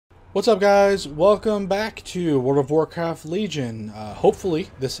What's up, guys? Welcome back to World of Warcraft Legion. Hopefully,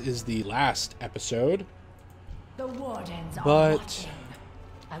 this is the last episode. The wardens are But watching.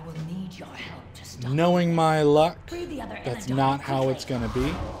 I will need your help to stop. knowing my luck, Free the other that's Eladar not how quickly. it's gonna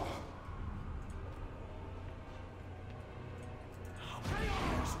be.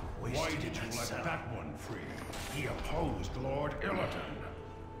 Why did you let that one free? He opposed Lord Illidan.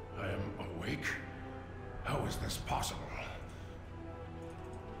 I am awake? How is this possible?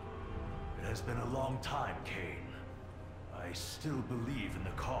 It has been a long time, Cain. I still believe in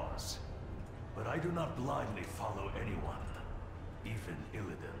the cause. But I do not blindly follow anyone, even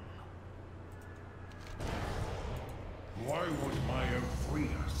Illidan. Why would Maya free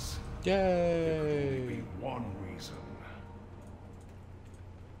us? There could only Yay! be one reason.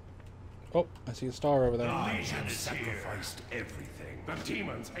 Oh, I see a star over there. I Legion have is sacrificed everything. The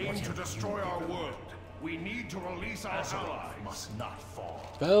demons aim to destroy our world. We need to release our Azeroth allies. must not fall.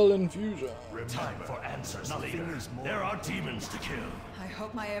 Spell infusion. Time for answers, leader. There are demons to kill. I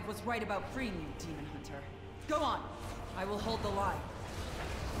hope Maev was right about freeing you, Demon Hunter. Go on. I will hold the line.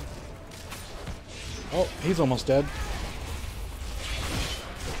 Oh, he's almost dead.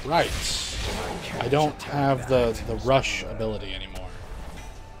 Right. I don't have the rush ability anymore.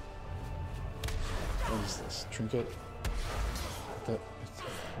 What is this? Trinket? It's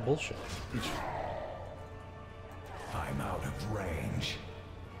bullshit. I'm out of range.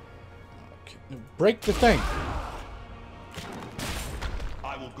 Okay. Break the thing.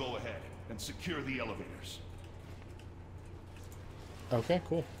 I will go ahead and secure the elevators. Okay,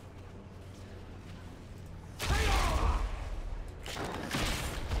 cool. I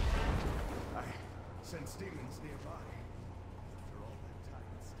sense demons nearby. After all that time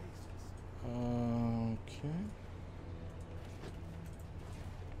in stasis.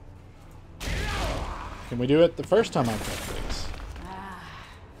 Okay. Can we do it the first time I tried, please?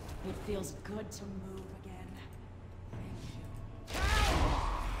 It feels good to move again. Thank you.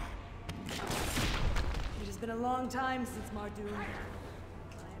 It has been a long time since Mardoon. I am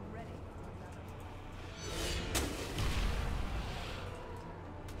ready.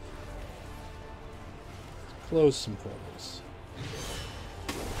 Close some portals.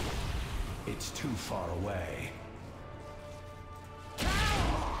 It's too far away. The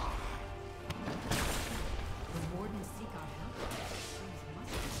wardens seek our help. Things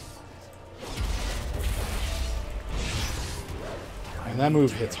must be And that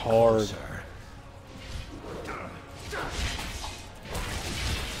move hits hard. Closer.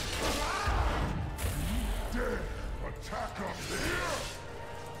 Attack up here!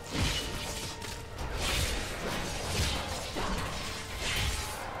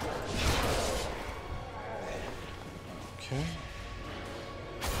 Okay.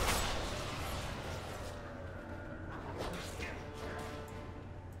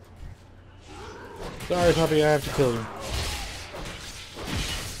 Sorry, puppy, I have to kill you.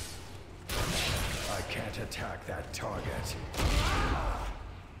 I can't attack that target.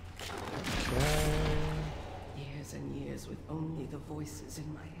 Okay. Years and years with only the voices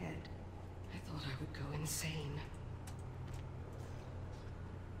in my head. I thought I would go insane.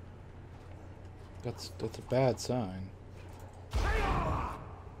 That's a bad sign.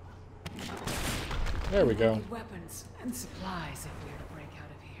 There we go. need weapons and supplies if we're to break out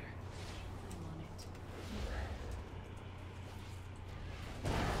of here. I'm on it.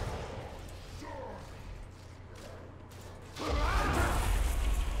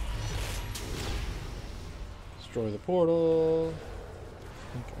 Destroy the portal.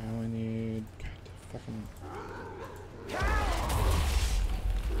 I think I only need. God, fucking.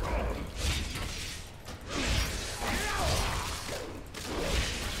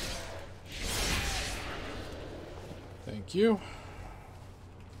 Thank you.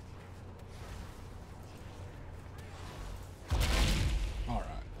 Alright,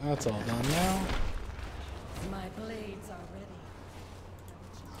 that's all done now. My blades are ready.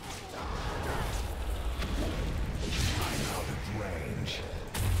 Out of range.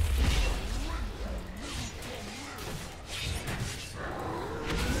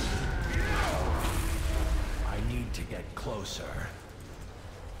 I need to get closer.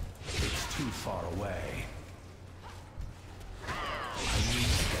 It's too far away. I need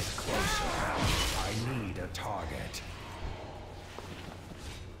to get closer. I need a target.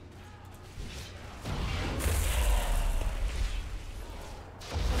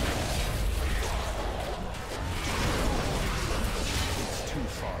 It's too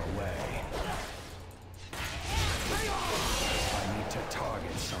far away. I need to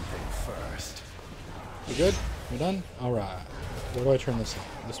target something first. You good? You done? Alright. Where do I turn this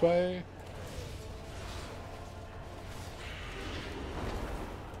on? This way?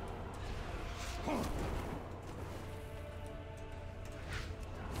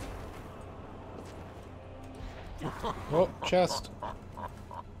 Oh, chest.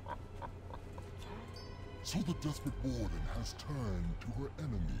 So the desperate warden has turned to her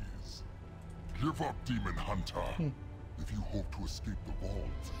enemies. Give up, Demon Hunter. If you hope to escape the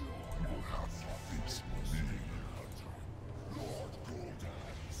vault, you will have to face me. Lord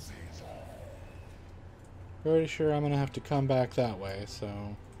Gul'dan says all. Pretty sure I'm gonna have to come back that way,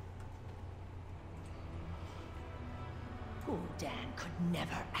 so... Gul'dan could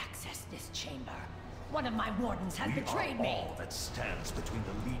never access this chamber. One of my wardens has betrayed We are me. all that stands between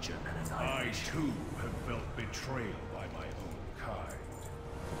the Legion and I annihilation. too have felt betrayal by my own kind.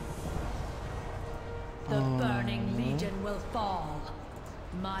 The Burning Legion will fall.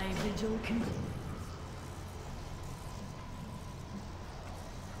 My vigil continues.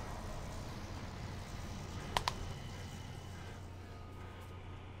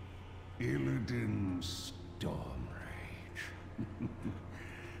 Illidan's Storm Rage.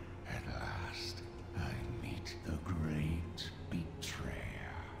 At last, I meet the great betrayer.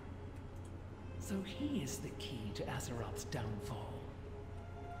 So he is the key to Azeroth's downfall.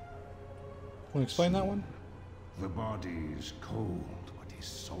 Want to explain that one? The body is cold, but his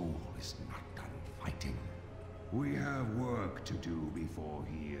soul is not done fighting. We have work to do before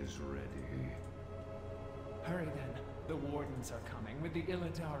he is ready. Hurry then. The Wardens are coming with the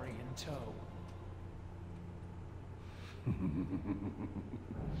Illidari in tow.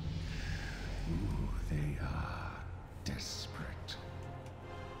 They are desperate.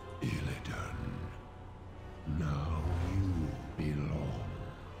 Illidan, now you belong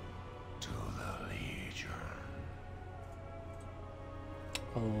to the Legion.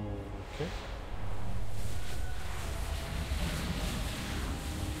 Okay.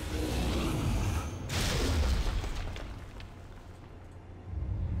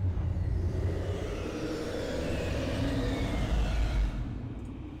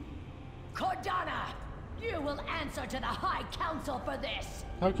 Cordana, you will answer to the High Council for this.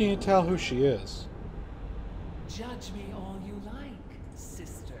 How can you tell who she is? Judge me all you like,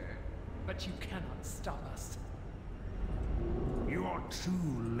 sister. But you cannot stop us. You are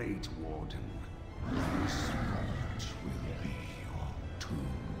too late, Warden. This vault will be your tomb.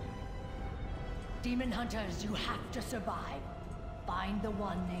 Demon Hunters, you have to survive. Find the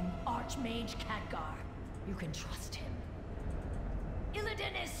one named Archmage Khadgar. You can trust him.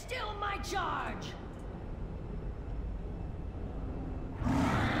 Illidan is still my charge!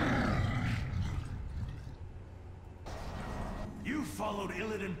 You followed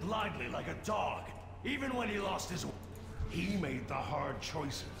Illidan blindly like a dog, even when he lost his... He made the hard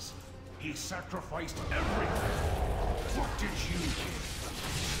choices. He sacrificed everything. What did you do?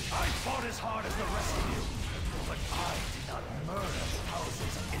 I fought as hard as the rest of you, but I did not murder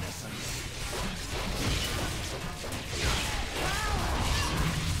thousands of innocents.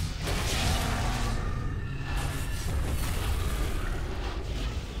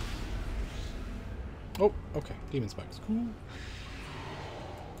 Oh, okay. Demon spikes. Cool.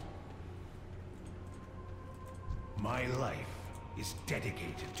 My life is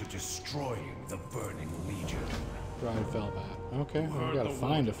dedicated to destroying the Burning Legion. Drive Felbat. Okay, we heard gotta the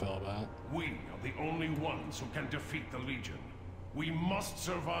find a word. Felbat. We are the only ones who can defeat the Legion. We must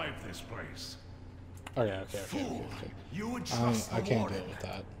survive this place. Okay. Fool! You would trust I the can't Warden. deal with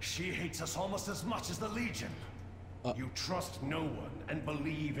that. She hates us almost as much as the Legion. You trust no one and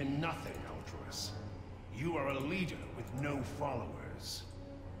believe in nothing, Eldra's. You are a leader with no followers.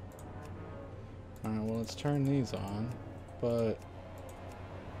 Alright, well, let's turn these on. But...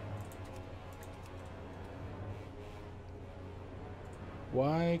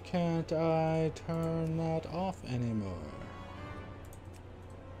 why can't I turn that off anymore?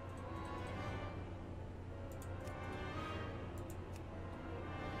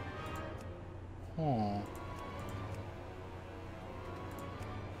 Huh.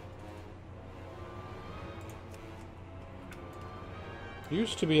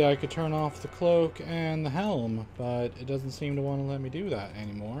 Used to be I could turn off the cloak and the helm, but it doesn't seem to want to let me do that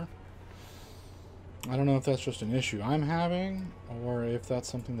anymore. I don't know if that's just an issue I'm having, or if that's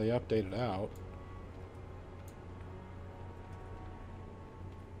something they updated out.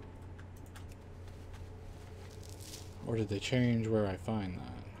 Or did they change where I find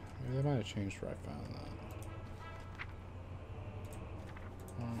that? Maybe they might have changed where I found that.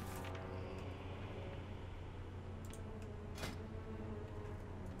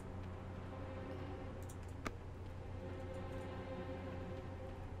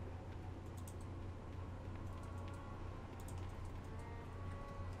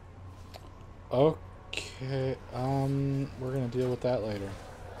 Okay, we're gonna deal with that later.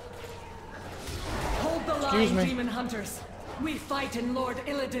 Excuse me. Demon Hunters, we fight in Lord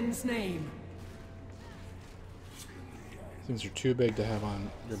Illidan's name. Things are too big to have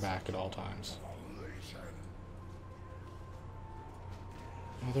on your back at all times.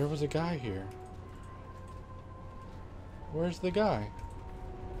 Oh, there was a guy here. Where's the guy?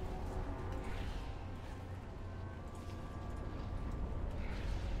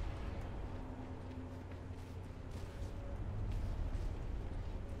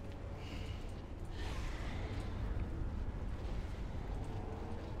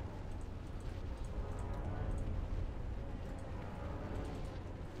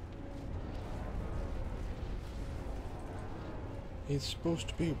 He's supposed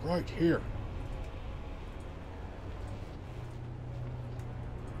to be right here.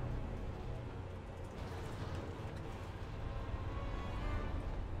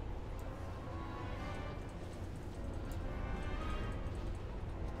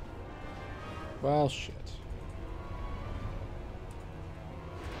 Well, shit.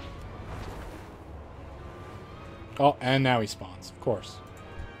 Oh, and now he spawns, of course.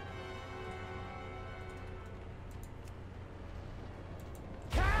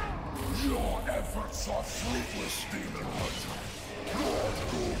 Your efforts are fruitless, Demon Hunter. Lord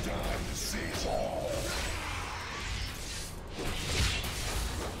Gul'dan sees all.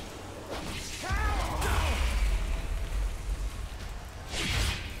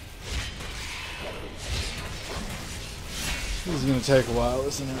 This is gonna take a while,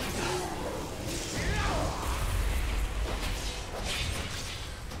 isn't it?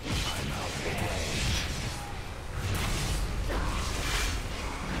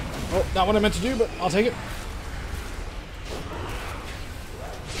 Oh, not what I meant to do, but I'll take it.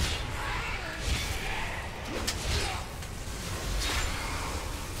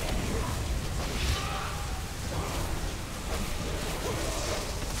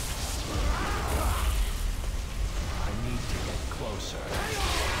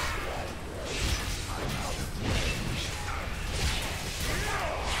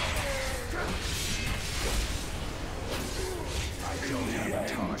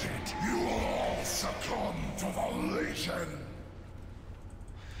 You will all succumb to the Legion.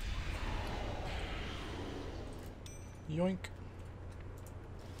 Yoink.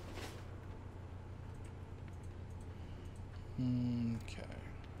 Okay.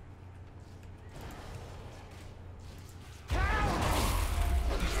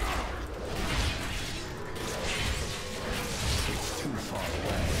 It's too far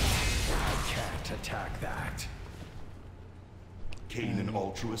away. I can't attack that. Kain and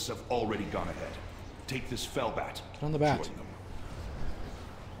Altruis have already gone ahead. Take this Fellbat. Get on the bat. Join them.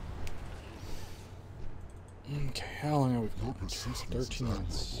 Okay, how long have we Your got? persistence 13 is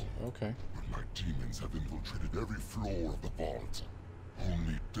minutes. admirable, Okay. but my demons have infiltrated every floor of the vault.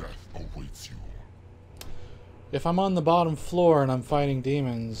 Only death awaits you. If I'm on the bottom floor and I'm fighting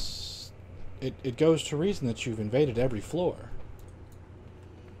demons, it goes to reason that you've invaded every floor.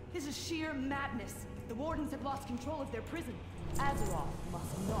 This is sheer madness. The Wardens have lost control of their prison. Azeroth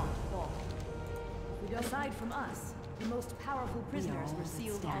must not fall. Aside from us, the most powerful prisoners were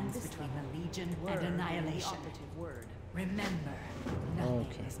sealed on this between level. the Legion Word and is the annihilation. operative word. Remember, nothing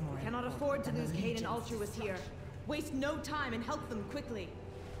Okay. is more Cannot important afford to than lose the Kain and Legion's Altruis here. Waste no time and help them quickly.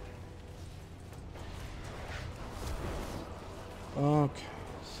 Okay,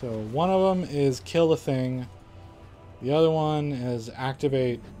 so one of them is kill a thing, the other one is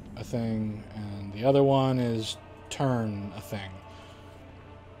activate a thing, and the other one is turn a thing.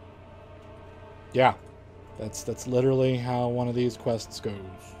 Yeah, that's literally how one of these quests goes.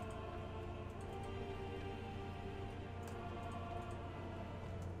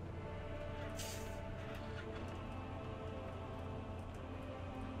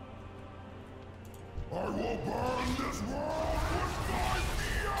 I will burn this world with my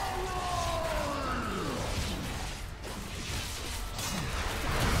fury!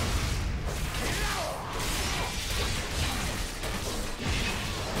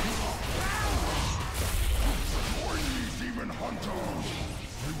 Join me, Demon Hunter!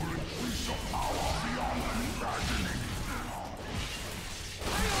 I will increase your power beyond imagining!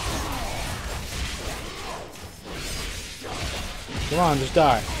 Come on, just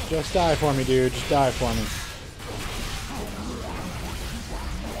die. Just die for me, dude. Just die for me.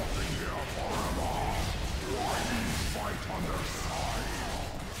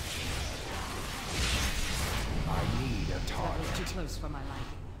 I need a That target. was too close for my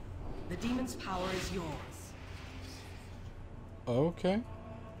liking. The demon's power is yours. Okay.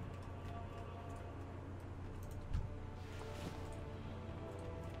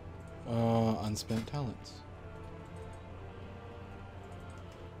 Unspent talents.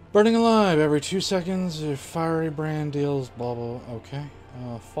 Burning alive every 2 seconds. If fiery brand deals blah blah. Okay.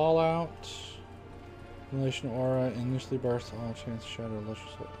 Fallout. Relation aura initially bursts all chance to shatter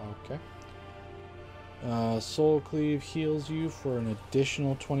luscious. Okay. Soul Cleave heals you for an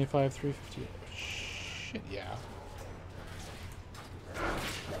additional 25, 350. Shit, yeah.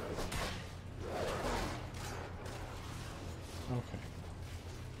 Okay.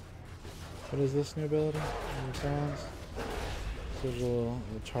 What is this new ability? Silence. Sigil,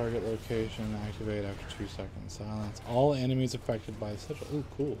 the target location, activate after 2 seconds. Silence all enemies affected by the sigil. Ooh,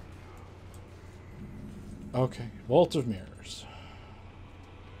 cool. Okay, Vault of Mirrors.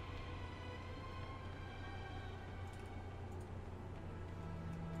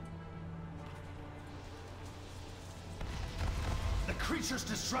 The creature's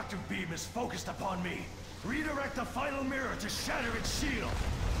destructive beam is focused upon me. Redirect the final mirror to shatter its shield.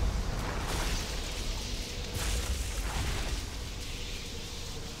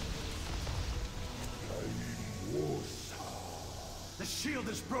 The shield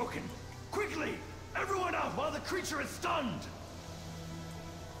is broken. Quickly! Everyone out while the creature is stunned!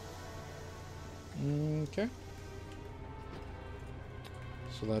 Okay.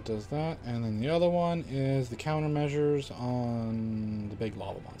 So that does that. And then the other one is the countermeasures on the big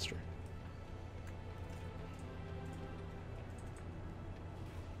lava monster.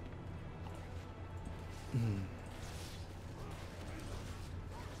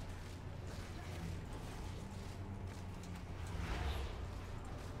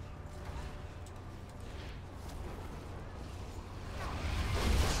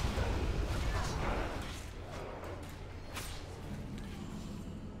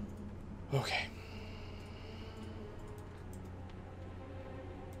 Okay.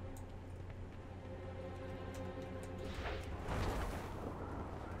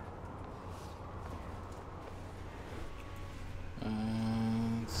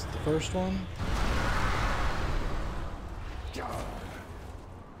 It's the first one.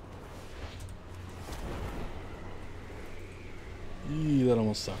 Eee, that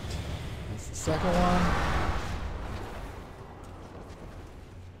almost sucked. That's the second one.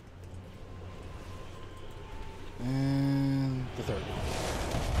 And the third one.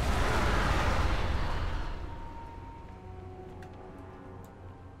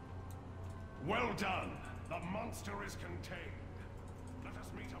 Well done. The monster is contained. Let us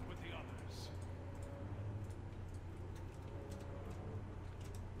meet up with the others.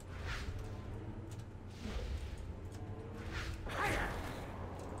 I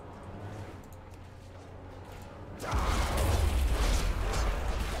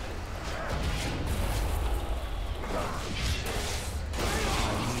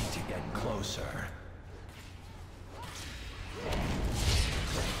need to get closer.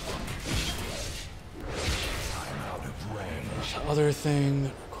 I'm out of range. The other thing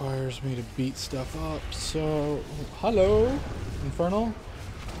that requires me to beat stuff up, so... Hello, Infernal?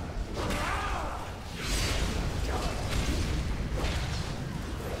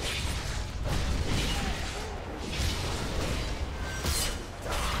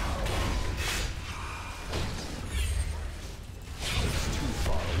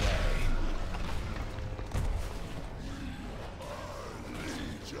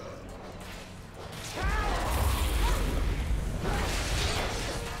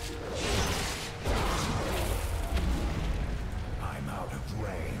 I'm out of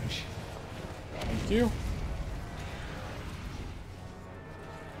range. Thank you.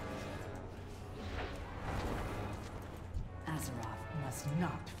 Azeroth must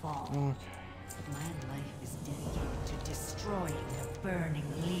not fall. Okay. My life is dedicated to destroying the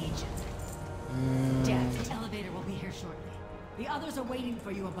Burning Legion. Death, the elevator will be here shortly. The others are waiting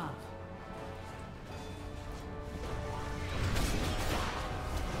for you above.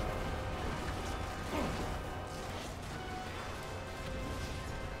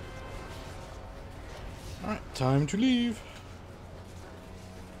 Alright, time to leave.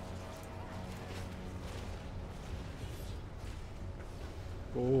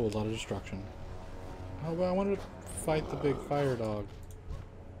 Oh, a lot of destruction. Oh, but I wanted to fight the big fire dog.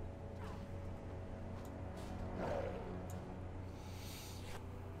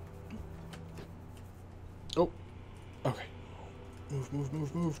 Oh, okay. Move, move,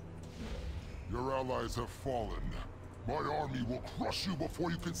 move, move. Your allies have fallen. My army will crush you before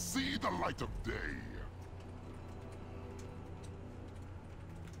you can see the light of day.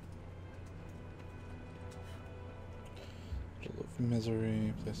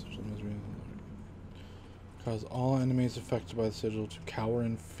 Misery, place of misery. Cause all enemies affected by the sigil to cower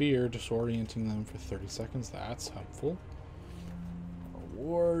in fear, disorienting them for 30 seconds. That's helpful.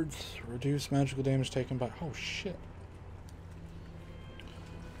 Rewards. Reduce magical damage taken by... Oh, shit.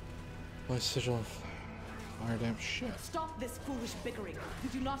 My sigil of fire damn shit. Stop this foolish bickering. We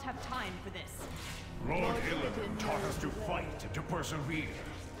do not have time for this. Lord Illidan taught us to fight and to persevere.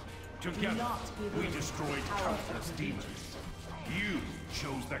 Together, we destroyed countless demons. You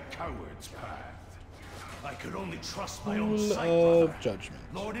chose the coward's path. I could only trust my own Full sight, of brother. judgment.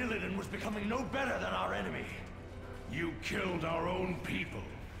 Lord Illidan was becoming no better than our enemy. You killed our own people.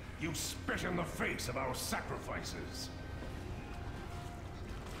 You spit in the face of our sacrifices.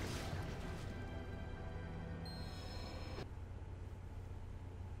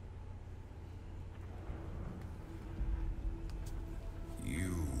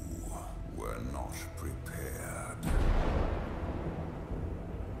 You were not prepared.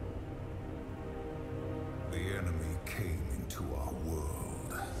 The enemy came into our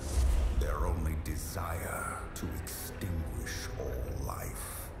world. Their only desire to extinguish all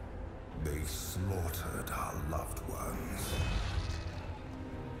life. They slaughtered our loved ones.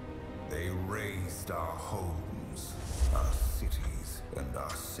 They razed our homes, our cities, and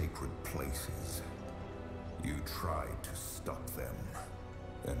our sacred places. You tried to stop them,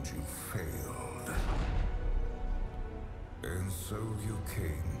 and you failed. And so you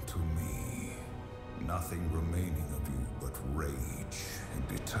came to me. Nothing remaining of you but rage and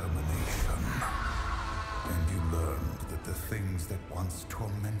determination. And you learned that the things that once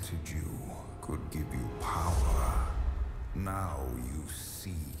tormented you could give you power. Now you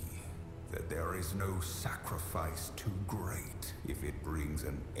see that there is no sacrifice too great if it brings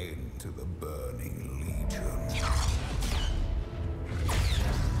an end to the Burning Legion.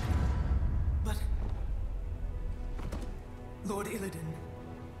 But... Lord Illidan...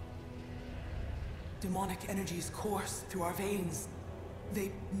 Demonic energies course through our veins.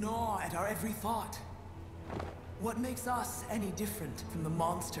 They gnaw at our every thought. What makes us any different from the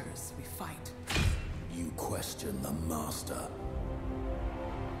monsters we fight? You question the Master.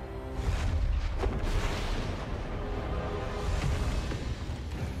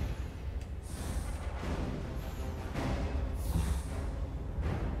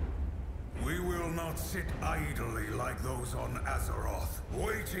 We will not sit idly like those on Azeroth,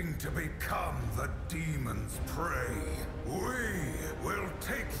 waiting to become the demon's prey. We will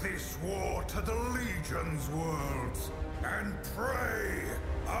take this war to the Legion's worlds and prey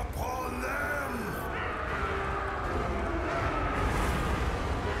upon them!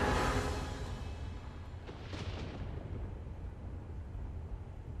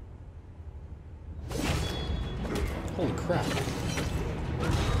 Holy crap.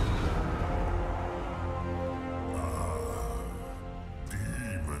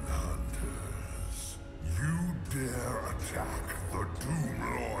 Demon Hunters, you dare attack the Doom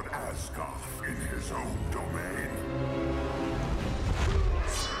Lord Asgoth in his own domain?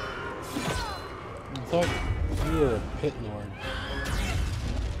 I thought you were a pit lord.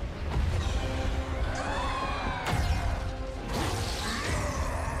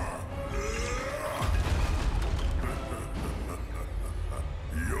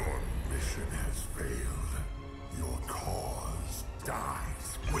 Your mission has failed. Your cause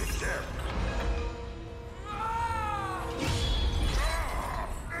dies with them.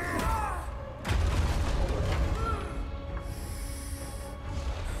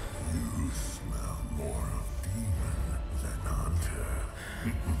 You smell more of demon than hunter.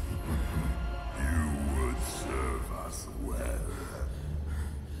 You would serve us well.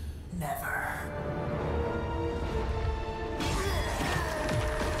 Never.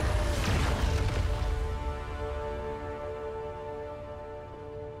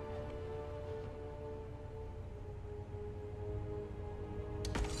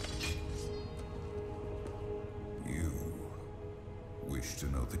 You wish to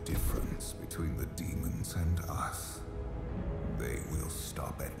know the difference between the demons and us. They will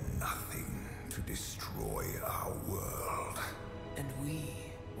stop at nothing to destroy our world. And we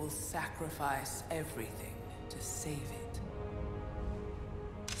will sacrifice everything to save it.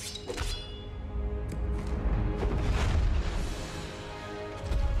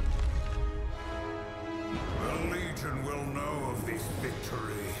 The Legion will know of this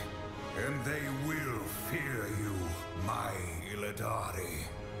victory, and they will fear you, my Illidari.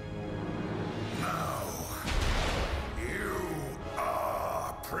 Now, you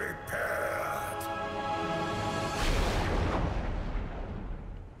are prepared.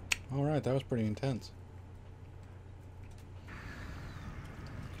 Alright, that was pretty intense.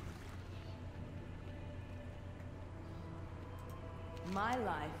 My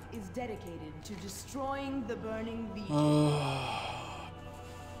life is dedicated to destroying the Burning Legion.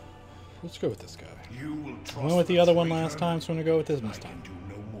 Let's go with this guy. You will I trust went with the other one traitor. last time, so I'm gonna go with this I this can time.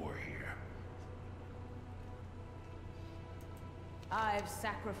 do no more here. I've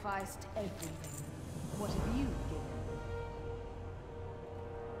sacrificed everything. What have you given?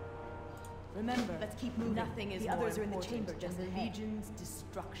 Remember, let's keep moving. Nothing is the others are in the chamber just the Legion's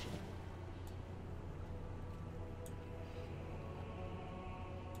destruction.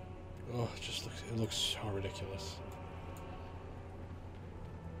 Oh, it looks so ridiculous.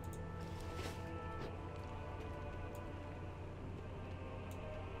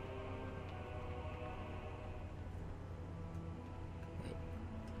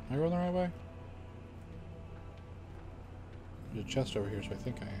 Am I going the right way? There's a chest over here, so I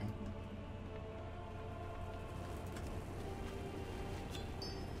think I am.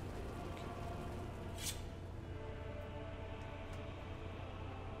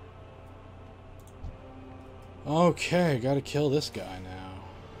 Okay, gotta kill this guy now.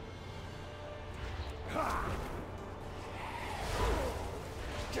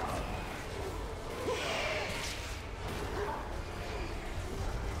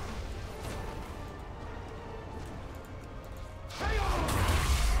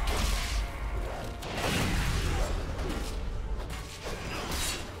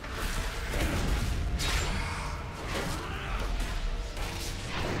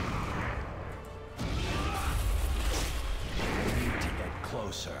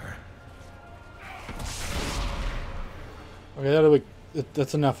 Okay,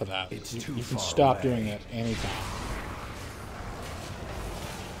 that's enough of that. You can stop doing it anytime.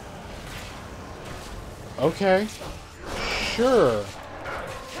 Okay. Sure.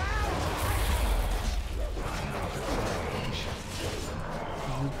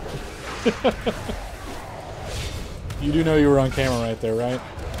 You do know you were on camera right there, right?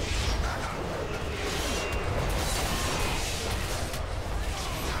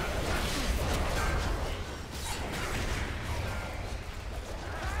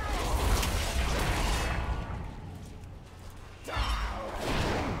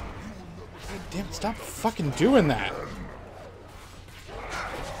 Damn it, stop fucking doing that.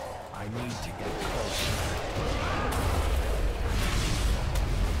 I need to get closer.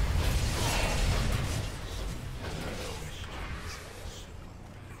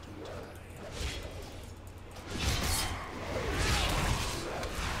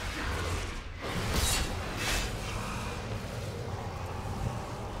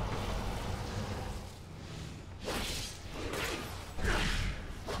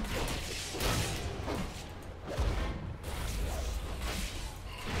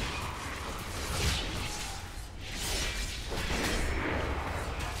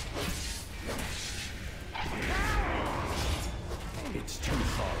 It's too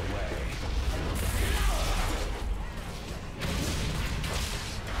far away.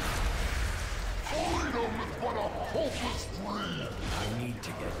 Freedom is but a hopeless dream. I need to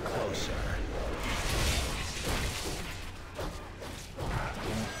get closer.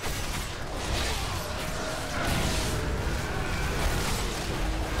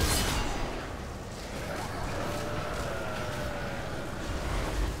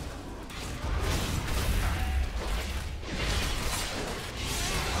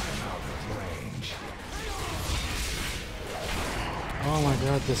 Oh my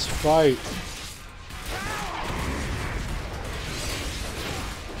god, this fight.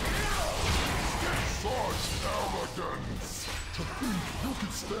 Such arrogance! To think you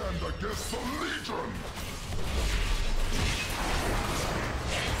can stand against the Legion!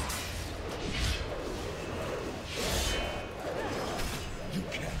 You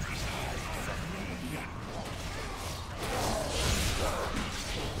can't hide from me.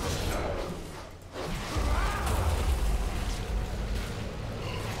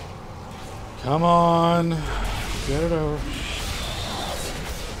 Come on. Get it over.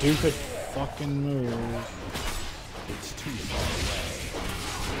 Stupid fucking move. It's too far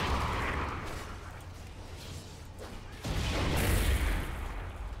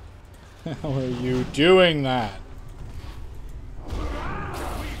away. How are you doing that? We've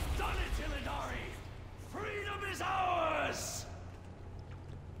done it, Illidari! Freedom is ours!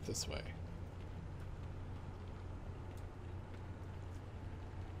 This way.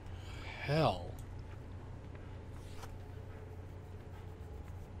 Hell.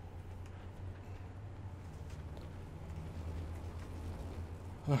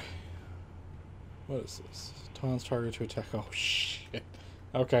 Okay. What is this? Taunts target to attack. Oh shit.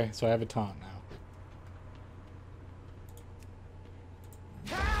 Okay, so I have a taunt now.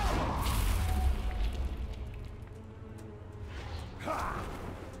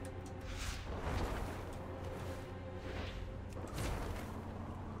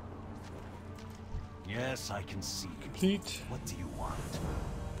 Yes, I can see. Complete. What do you want?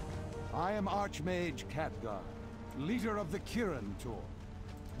 I am Archmage Khadgar, leader of the Kirin Tor.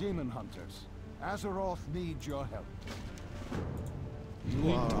 Demon Hunters. Azeroth needs your help.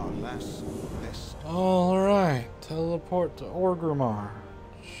 You are our last best. Alright, teleport to Orgrimmar.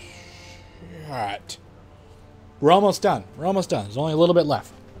 Alright. We're almost done. We're almost done. There's only a little bit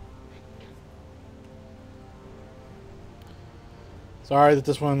left. Sorry that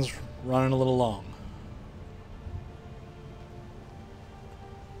this one's running a little long.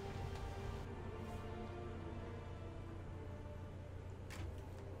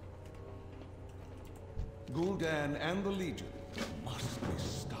 Gul'dan and the Legion must be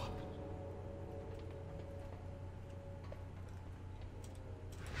stopped.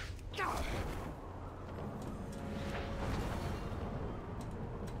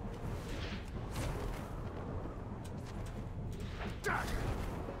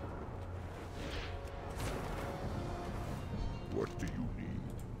 What do you need?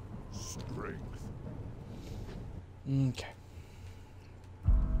 Strength. Okay.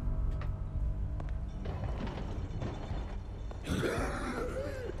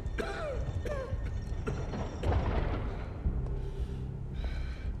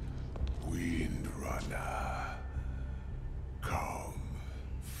 Windrunner, come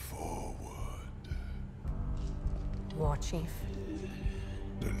forward. War Chief.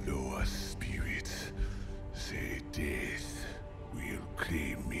 The lower spirits say death will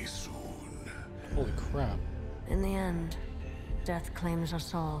claim me soon. Holy crap. In the end, death claims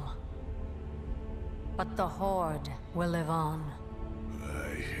us all. But the Horde will live on.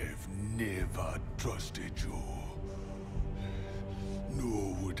 I have never trusted you.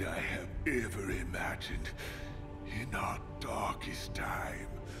 Nor would I have ever imagined in our darkest time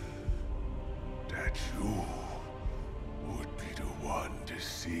that you would be the one to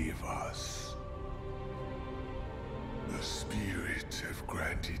save us. The spirits have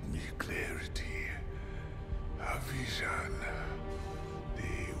granted me clarity, a vision.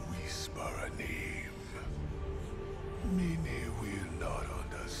 They whisper a name. Many will not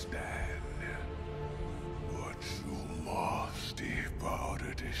understand, but you must step out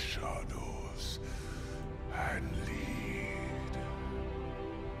of the shadows and lead.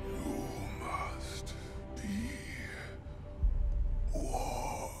 You must be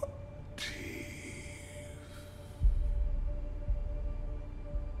War Chief.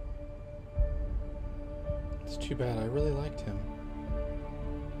 It's too bad. I really liked him.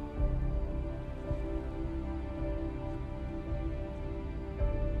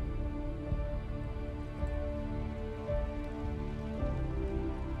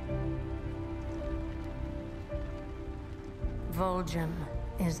 Vol'jin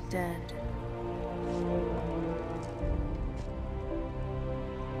is dead.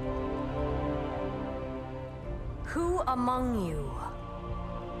 Who among you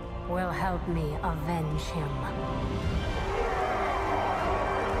will help me avenge him?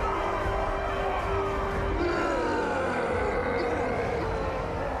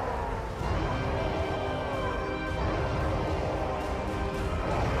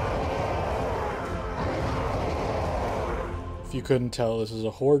 If you couldn't tell, this is a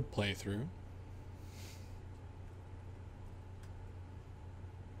Horde playthrough.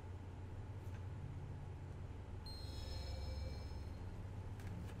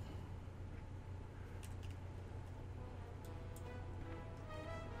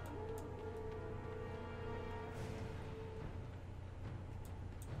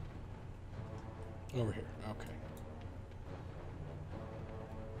 Over here, okay.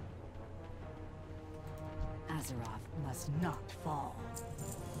 Azeroth must not fall.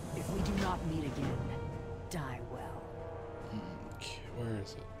 If we do not meet again, die well. Okay, where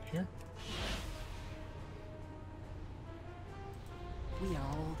is it? Here? We are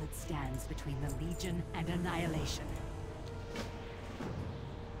all that stands between the Legion and annihilation.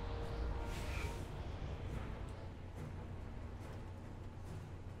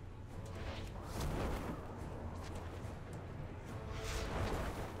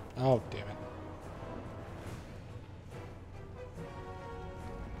 Oh, damn it.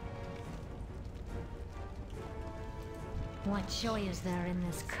 What joy is there in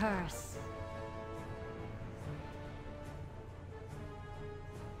this curse?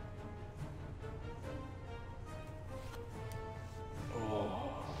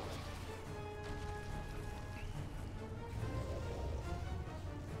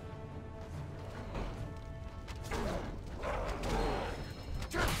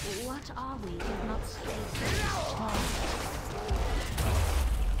 What are we if not space?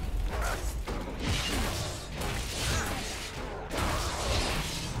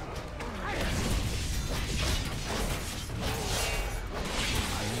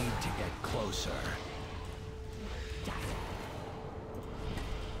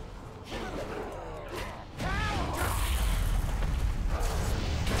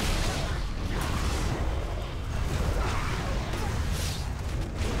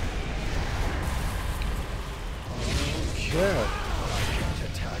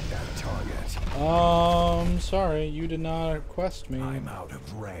 attack that target. Sorry, you did not request me. I'm out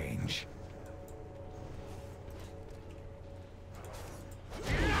of range.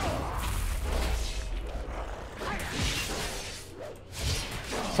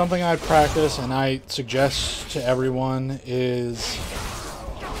 Something I'd practice and I suggest to everyone is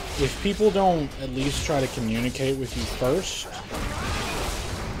if people don't at least try to communicate with you first,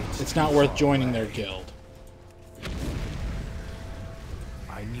 it's not worth joining their guild.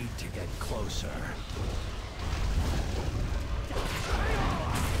 I need to get closer.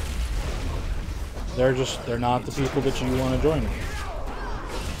 They're not the people that you want to join with.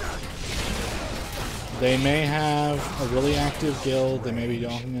 They may have a really active guild, they may be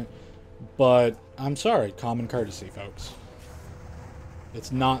doing it, but I'm sorry, common courtesy, folks.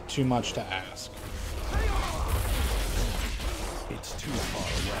 It's not too much to ask. It's too far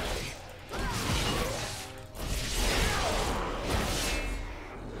away.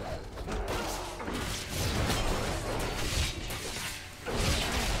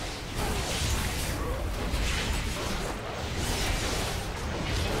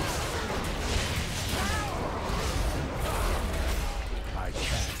 I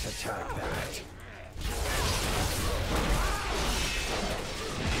can't attack that.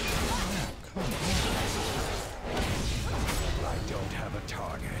 I don't have a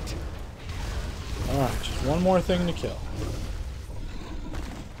target. Alright, just one more thing to kill.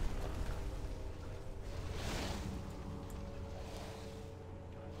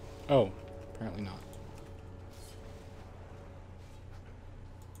 Oh, apparently not.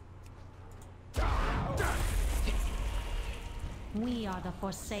 We are the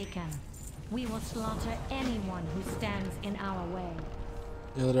Forsaken. We will slaughter anyone who stands in our way.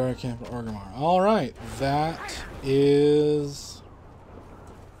 Illidar Camp Orgrimmar. Alright,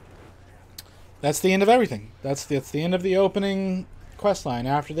 that's the end of everything. That's the end of the opening questline.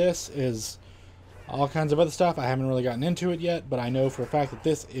 After this is all kinds of other stuff. I haven't really gotten into it yet, but I know for a fact that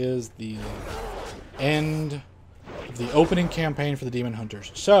this is the end of the opening campaign for the Demon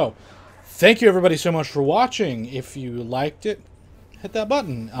Hunters. So, thank you everybody so much for watching. If you liked it, hit that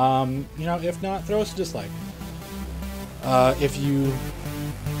button. You know, if not, throw us a dislike. If you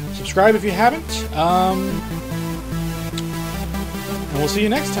subscribe if you haven't, and we'll see you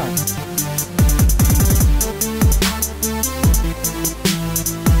next time.